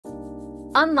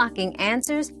unlocking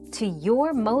answers to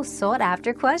your most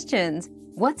sought-after questions.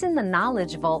 What's in the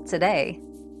Knowledge Vault today?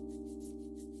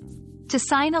 To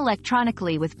sign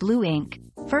electronically with blue ink,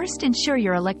 first ensure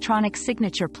your electronic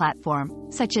signature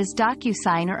platform, such as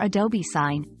DocuSign or Adobe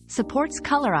Sign, supports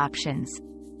color options.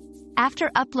 After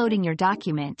uploading your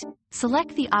document,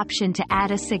 select the option to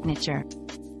add a signature.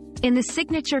 In the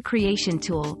Signature Creation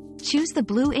tool, choose the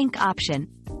blue ink option.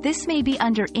 This may be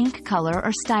under ink color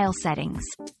or style settings.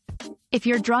 If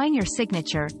you're drawing your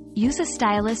signature, use a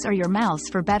stylus or your mouse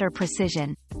for better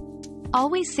precision.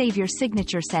 Always save your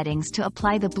signature settings to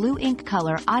apply the blue ink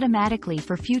color automatically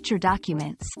for future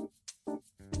documents.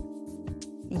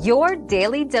 Your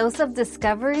daily dose of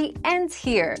discovery ends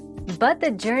here, but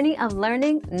the journey of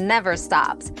learning never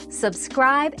stops.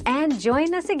 Subscribe and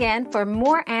join us again for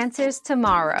more answers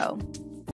tomorrow.